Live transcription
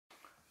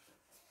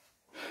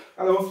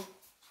Hello,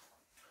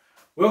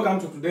 welcome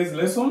to today's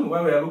lesson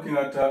where we are looking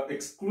at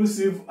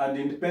exclusive and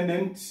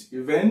independent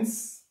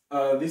events.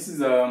 This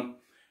is a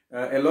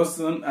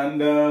lesson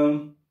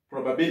and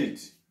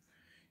probability.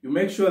 You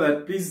make sure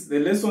that please the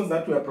lessons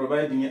that we are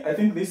providing, I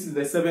think this is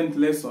the 7th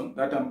lesson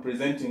that I'm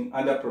presenting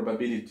under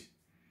probability.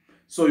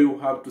 So you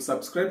have to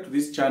subscribe to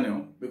this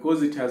channel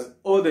because it has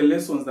all the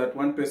lessons that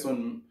one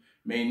person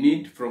may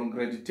need from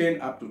grade 10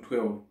 up to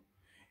 12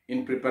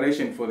 in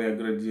preparation for their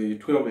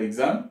grade 12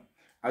 exam,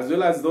 as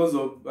well as those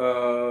of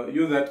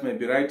you that may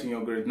be writing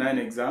your grade 9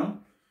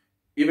 exam.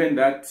 Even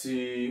that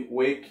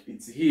work,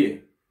 it's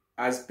here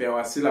as per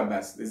our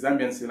syllabus, the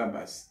Zambian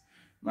syllabus,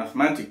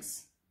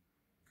 mathematics.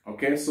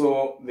 Okay,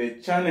 so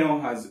the channel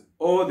has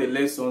all the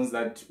lessons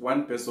that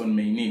one person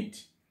may need.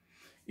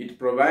 It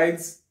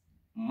provides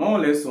more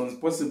lessons,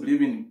 possibly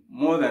even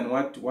more than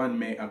what one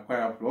may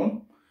acquire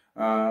from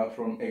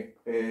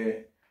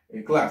a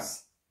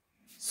class.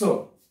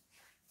 So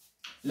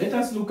let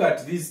us look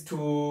at these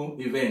two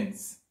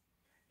events.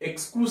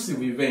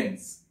 Exclusive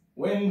events.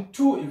 When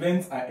two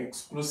events are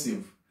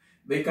exclusive,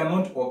 they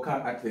cannot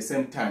occur at the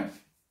same time.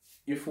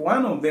 If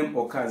one of them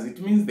occurs,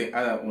 it means the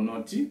other will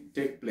not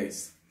take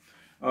place.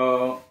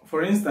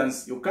 For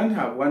instance, you can't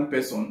have one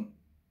person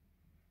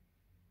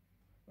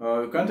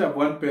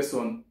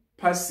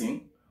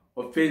passing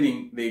or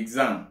failing the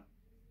exam.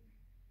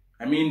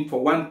 I mean,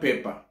 for one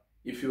paper,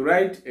 if you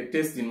write a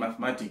test in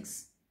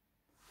mathematics,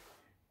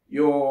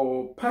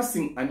 your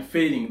passing and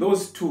failing,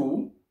 those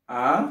two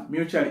are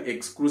mutually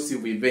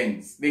exclusive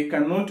events. They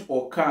cannot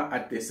occur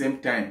at the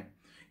same time.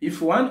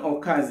 If one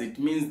occurs, it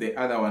means the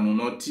other one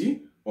will not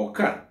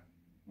occur.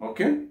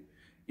 Okay?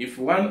 If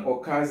one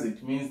occurs,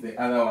 it means the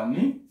other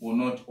one will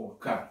not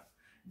occur.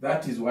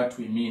 That is what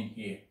we mean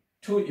here.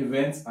 Two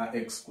events are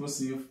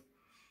exclusive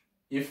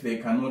if they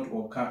cannot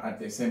occur at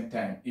the same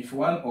time. If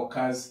one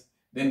occurs,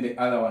 then the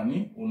other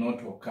one will not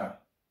occur.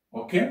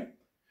 Okay?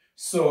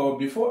 So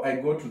before I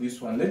go to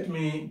this one, let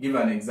me give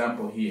an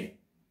example here.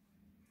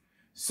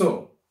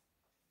 So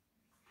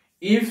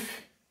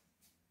if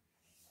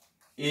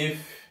this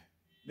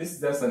is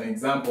just an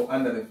example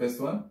under the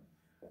first one,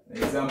 an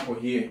example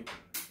here.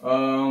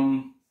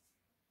 A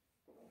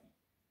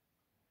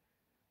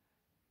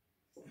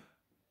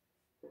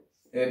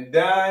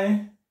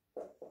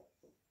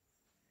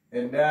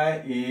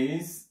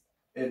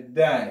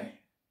die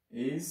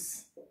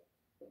is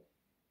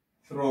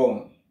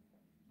thrown.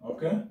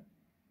 Okay?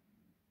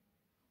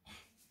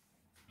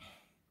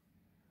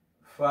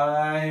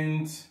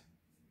 Find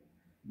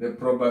the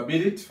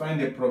probability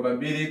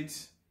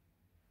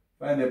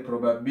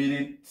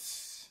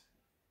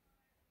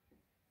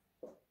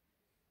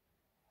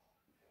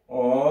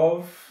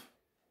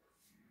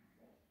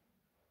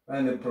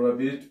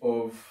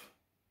of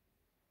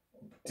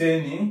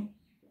obtaining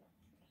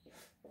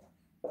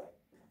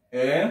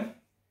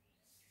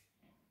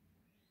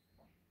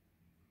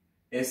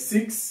a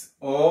 6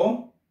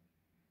 or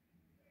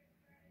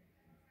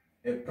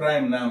a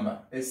prime number.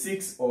 A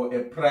 6 or a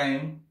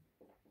prime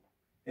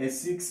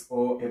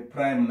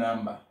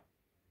number.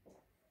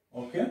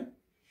 Okay?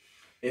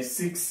 A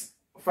 6.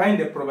 Find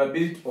the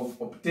probability of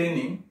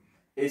obtaining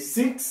a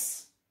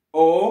 6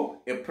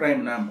 or a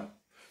prime number.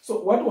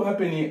 So what will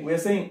happen here? We are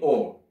saying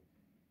or.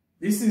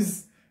 This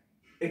is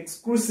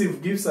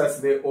exclusive, gives us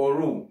the or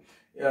rule.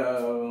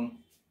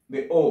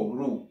 The or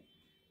rule.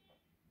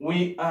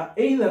 We are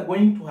either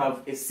going to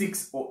have a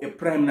 6 or a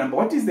prime number.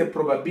 What is the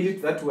probability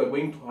that we are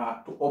going to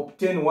have to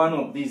obtain one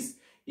of these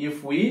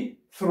if we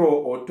throw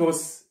or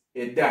toss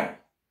a die?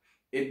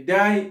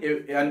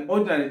 An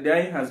ordinary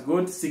die has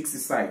got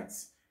 6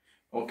 sides.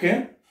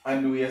 Okay?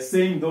 And we are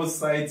saying those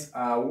sides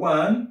are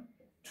 1,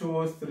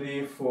 2,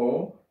 3,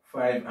 4,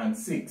 5, and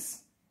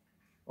 6.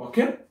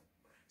 Okay?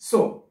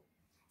 So,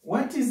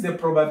 what is the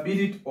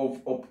probability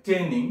of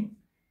obtaining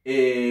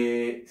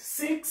a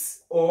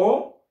 6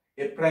 or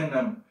a prime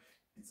number?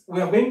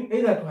 We are going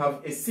either to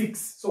have a 6.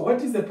 So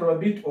what is the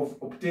probability of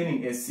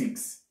obtaining a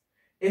 6?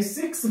 A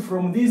 6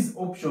 from these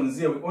options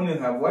here, we only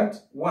have what?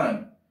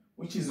 1,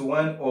 which is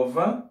 1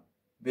 over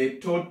the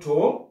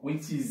total,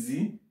 which is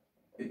the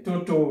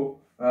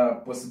total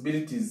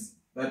possibilities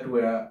that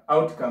were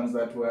outcomes,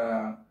 that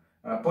were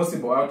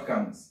possible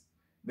outcomes.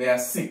 There are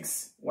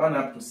 6, 1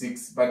 up to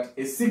 6, but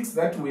a 6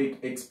 that we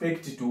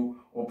expect to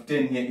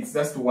obtain here, it's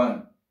just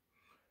 1.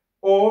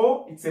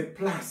 Or it's a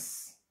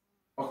plus.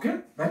 Okay?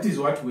 That is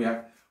what we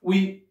are.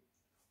 We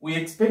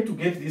expect to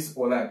get this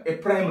or that, a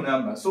prime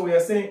number. So we are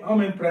saying, how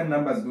many prime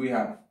numbers do we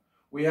have?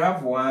 We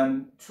have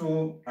 1,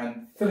 2,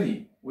 and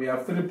 3. We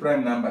have 3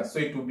 prime numbers. So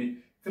it will be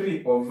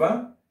 3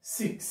 over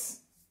 6.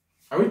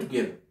 Are we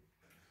together?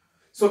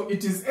 So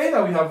it is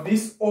either we have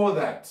this or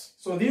that.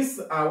 So these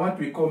are what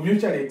we call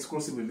mutually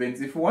exclusive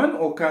events. If one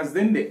occurs,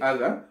 then the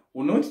other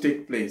will not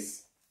take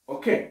place.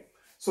 Okay.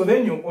 So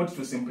then you ought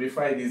to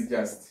simplify this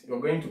just. You're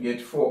going to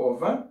get 4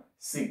 over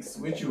 6,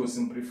 which you will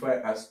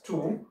simplify as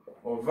 2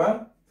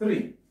 over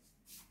 3.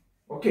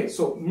 Okay,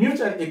 so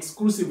mutually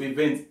exclusive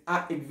events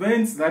are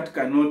events that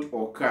cannot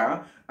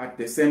occur at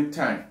the same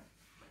time.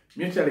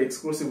 Mutually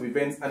exclusive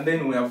events, and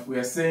then we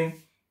are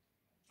saying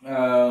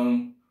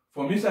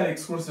for mutually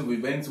exclusive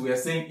events, we are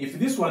saying if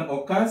this one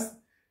occurs,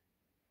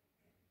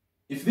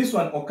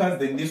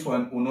 then this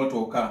one will not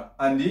occur,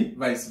 and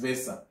vice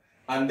versa.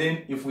 And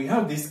then if we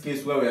have this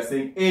case where we are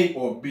saying A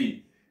or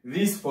B,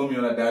 this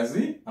formula does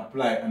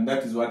apply, and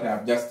that is what I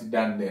have just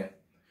done there.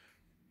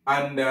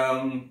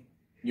 And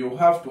you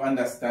have to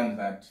understand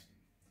that.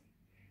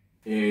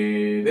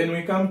 Then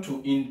we come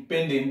to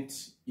independent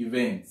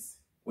events.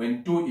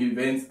 When two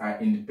events are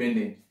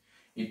independent,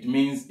 it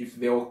means if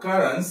the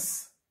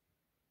occurrence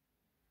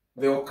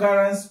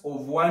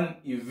of one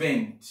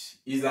event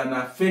is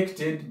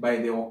unaffected by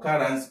the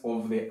occurrence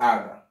of the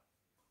other.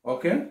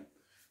 Okay?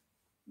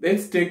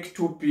 Let's take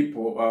two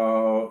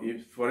people.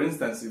 If, for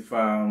instance, if you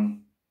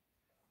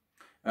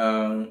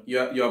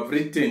have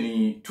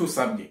written two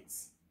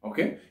subjects.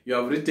 Okay? You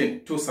have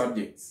written two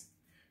subjects.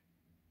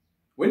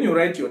 When you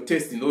write your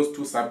test in those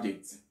two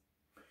subjects,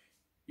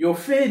 your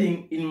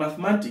failing in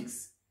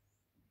mathematics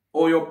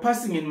or your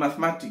passing in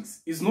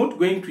mathematics is not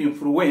going to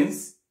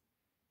influence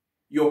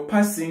your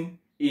passing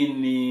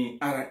in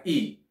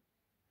RE.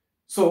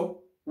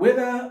 So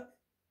whether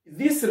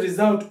this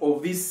result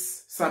of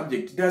this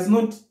subject does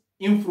not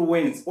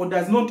influence or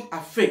does not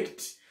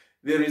affect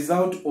the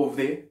result of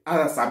the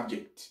other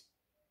subject,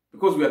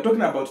 because we are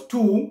talking about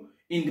two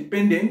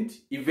independent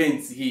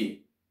events here.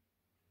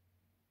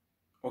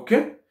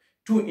 Okay?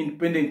 Two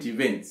independent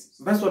events.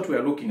 So that's what we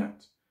are looking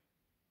at.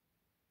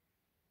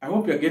 I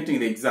hope you are getting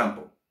the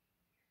example.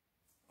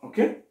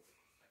 Okay?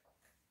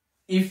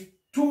 If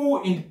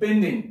two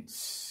independent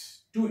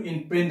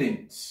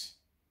events,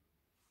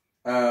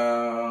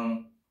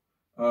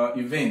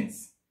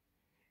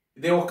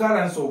 the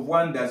occurrence of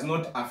one does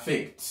not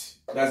affect,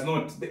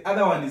 the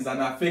other one is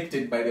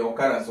unaffected by the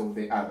occurrence of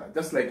the other.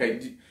 Just like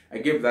I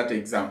gave that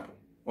example.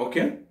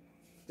 Okay?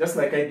 Just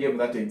like I gave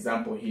that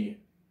example here.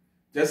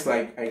 Just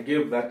like I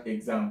gave that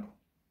example.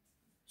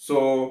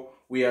 So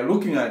we are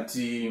looking at,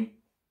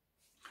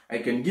 I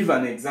can give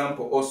an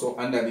example also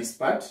under this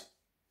part.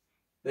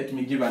 Let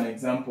me give an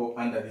example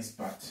under this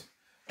part.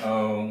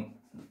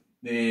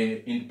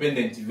 The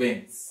independent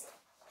events.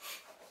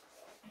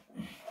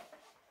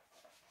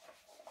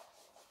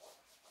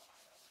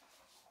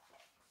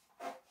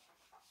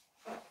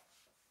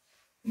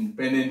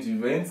 Independent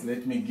events,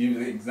 let me give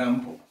the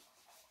example.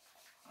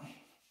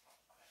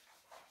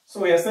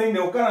 So we are saying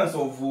the occurrence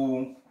of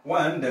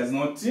one does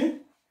not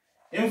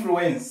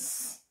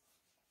influence,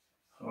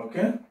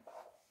 okay?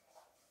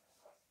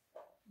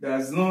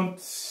 Does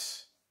not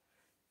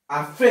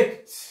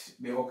affect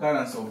the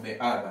occurrence of the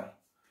other.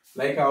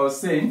 Like I was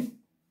saying,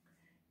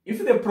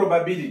 if the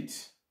probability,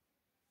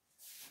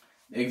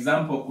 the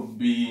example could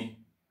be,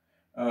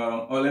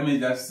 or let me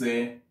just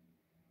say,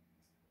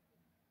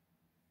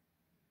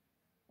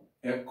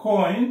 a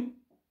coin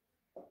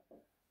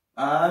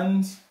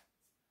and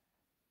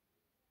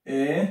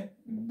a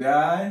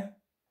die,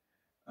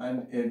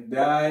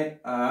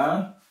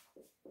 are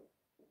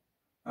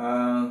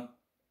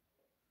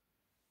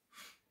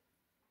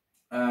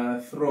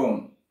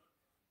thrown.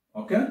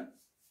 Okay?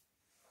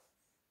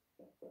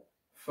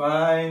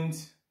 Find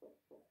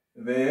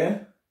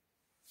the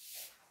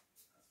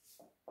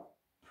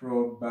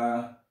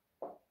probability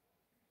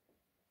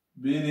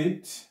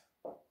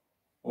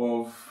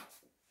of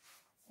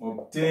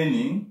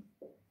obtaining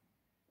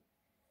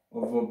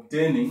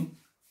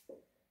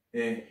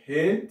a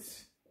head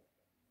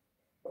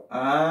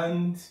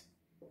and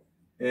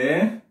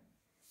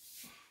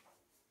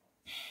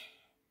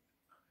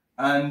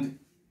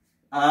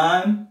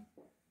an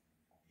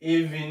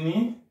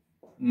even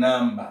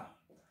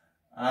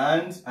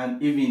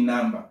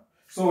number.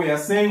 So we are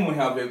saying we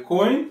have a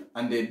coin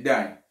and a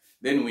die.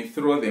 Then we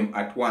throw them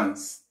at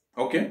once.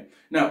 Okay?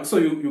 Now, so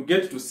you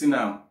get to see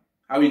now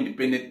how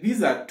independent.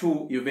 These are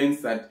two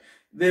events that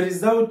the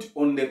result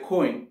on the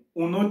coin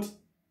will not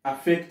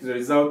affect the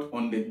result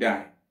on the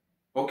die.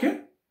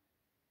 Okay?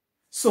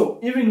 So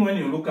even when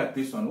you look at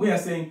this one, we are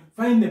saying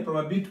find the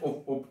probability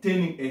of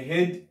obtaining a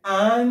head,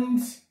 and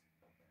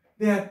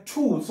there are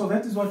two. So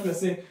that is what we are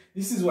saying.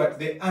 This is what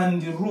the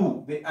and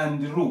rule.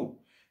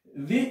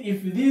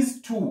 If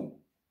these two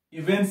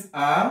events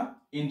are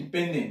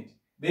independent,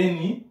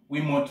 then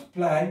we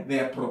multiply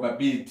their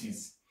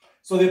probabilities.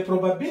 So the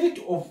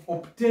probability of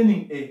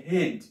obtaining a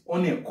head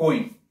on a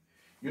coin,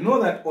 you know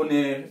that on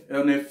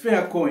a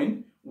fair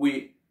coin,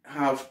 we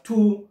have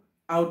two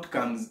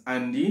outcomes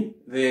and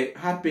they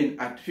happen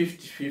at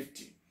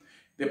 50-50.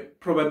 The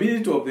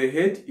probability of the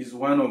head is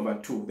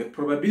 1/2. The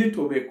probability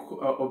of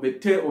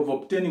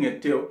obtaining a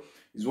tail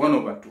is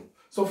 1/2.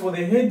 So for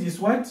the head is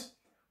what?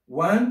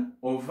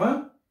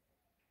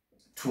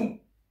 1/2.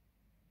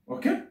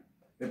 Okay?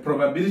 The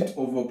probability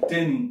of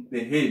obtaining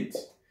the head,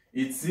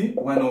 it's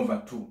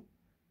 1/2.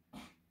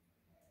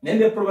 Then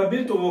the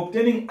probability of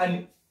obtaining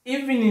an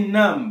even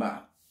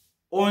number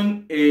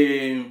on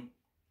a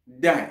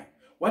die.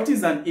 What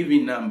is an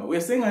even number? We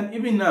are saying an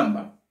even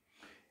number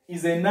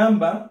is a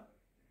number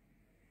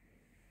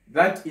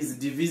that is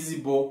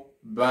divisible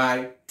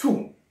by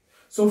 2.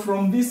 So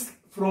from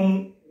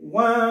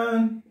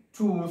 1,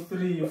 2,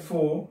 3,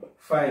 4,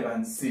 5,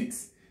 and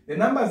 6, The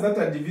numbers that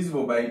are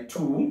divisible by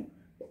 2,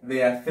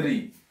 they are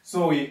 3.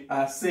 So we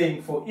are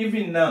saying for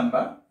even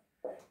number,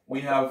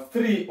 we have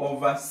 3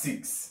 over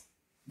 6.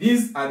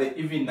 These are the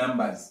even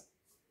numbers.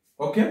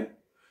 Okay?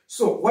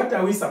 So what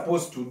are we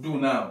supposed to do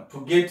now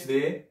to get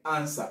the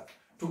answer?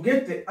 To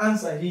get the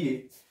answer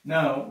here,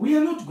 now we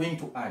are not going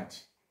to add.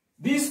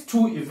 These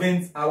two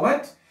events are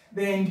what?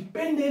 They are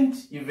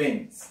independent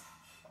events.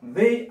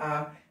 They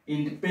are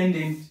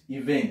independent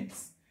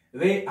events.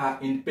 They are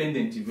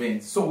independent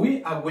events. So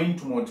we are going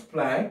to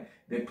multiply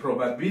the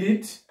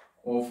probability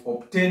of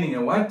obtaining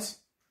a what?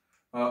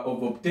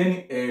 Of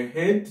obtaining a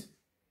head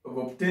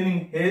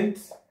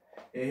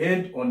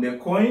on the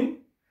coin,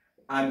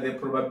 and the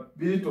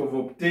probability of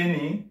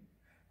obtaining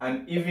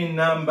an even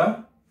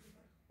number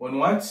on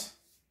what?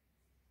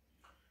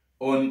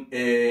 On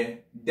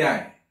a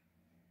die.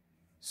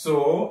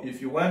 So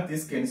if you want,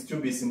 this can still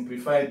be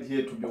simplified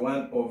here to be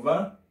 1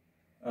 over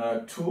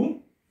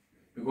 2,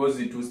 because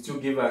it will still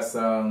give us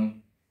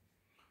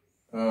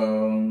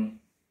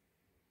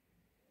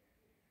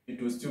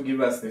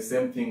the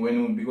same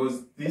thing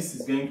because this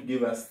is going to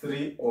give us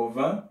 3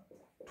 over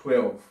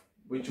 12,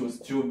 which will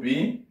still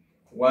be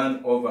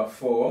 1 over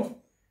 4.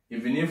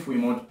 Even if we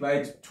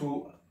multiplied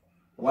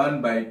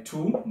 1 by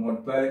 2,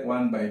 multiply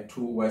 1 by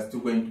 2, we're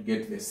still going to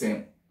get the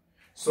same.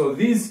 So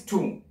these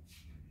two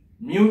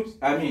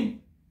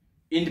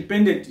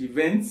independent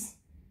events,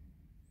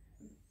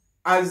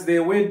 as the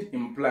word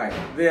implies,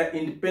 they are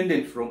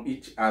independent from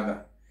each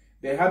other.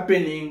 They're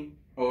happening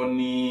on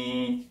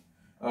the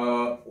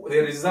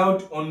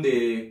result on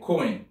the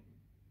coin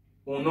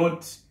will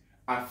not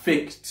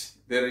affect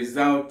the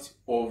result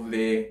of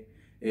the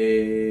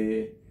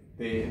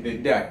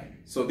die.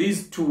 So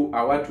these two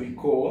are what we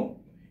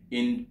call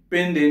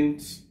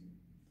independent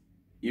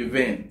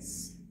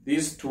events.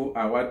 These two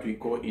are what we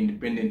call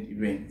independent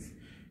events.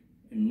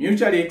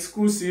 Mutually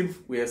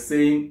exclusive, we are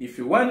saying if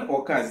one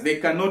occurs, they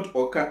cannot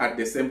occur at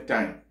the same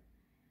time.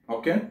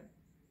 Okay?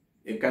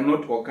 They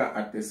cannot occur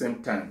at the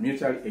same time.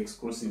 Mutually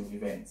exclusive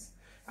events.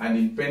 And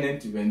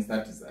independent events,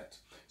 that is that.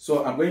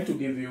 So I'm going to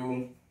give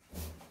you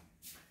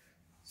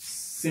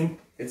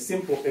a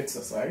simple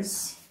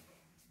exercise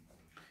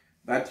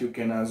that you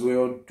can as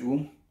well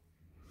do.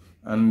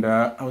 And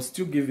I'll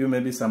still give you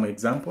maybe some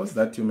examples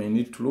that you may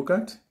need to look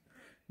at.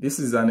 This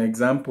is an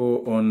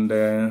example on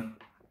the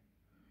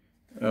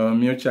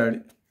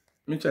mutually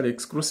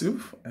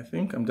exclusive. I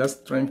think I'm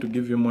just trying to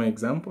give you more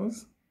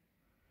examples.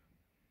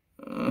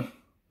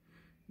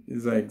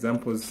 These are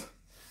examples.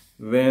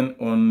 Then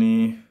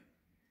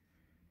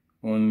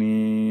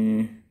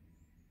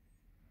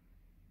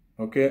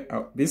okay,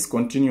 this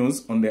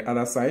continues on the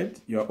other side.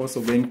 You are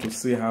also going to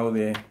see how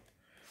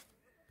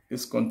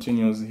this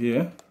continues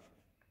here.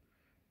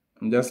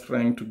 I'm just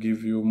trying to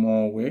give you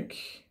more work.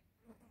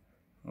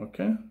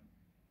 Okay,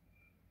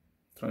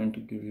 trying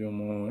to give you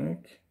more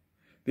work.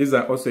 These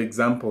are also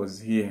examples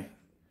here.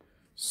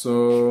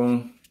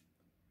 So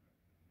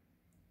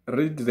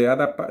read the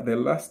other part, the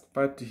last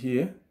part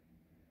here,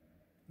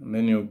 and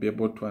then you'll be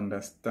able to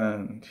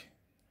understand.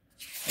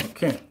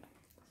 Okay,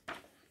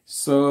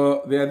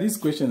 so there are these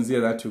questions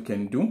here that you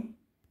can do.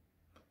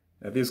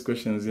 There are these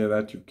questions here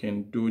that you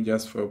can do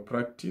just for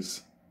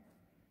practice.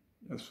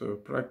 Just for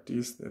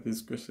practice, there are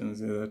these questions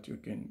here that you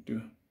can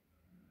do.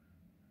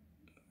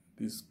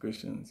 These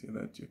questions here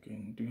that you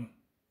can do.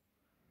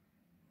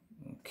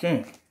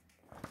 Okay,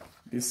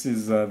 this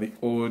is the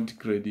old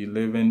grade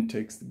 11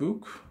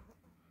 textbook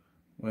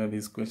where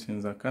these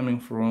questions are coming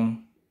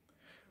from.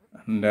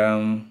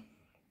 And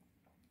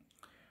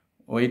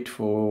wait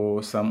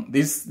for some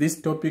this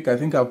topic. I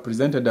think I've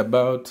presented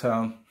about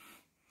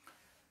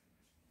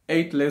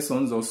 8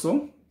 lessons or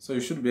so, so you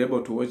should be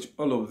able to watch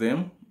all of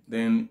them.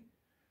 Then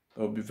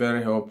they'll be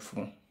very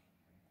helpful.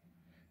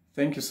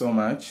 Thank you so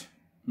much.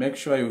 Make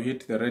sure you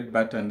hit the red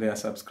button there,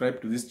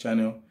 subscribe to this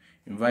channel,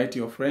 invite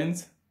your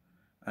friends,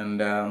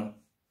 and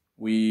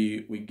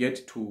we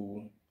get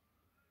to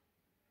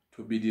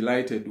be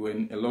delighted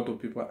when a lot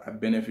of people are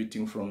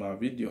benefiting from our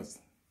videos.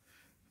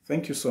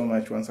 Thank you so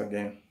much once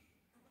again.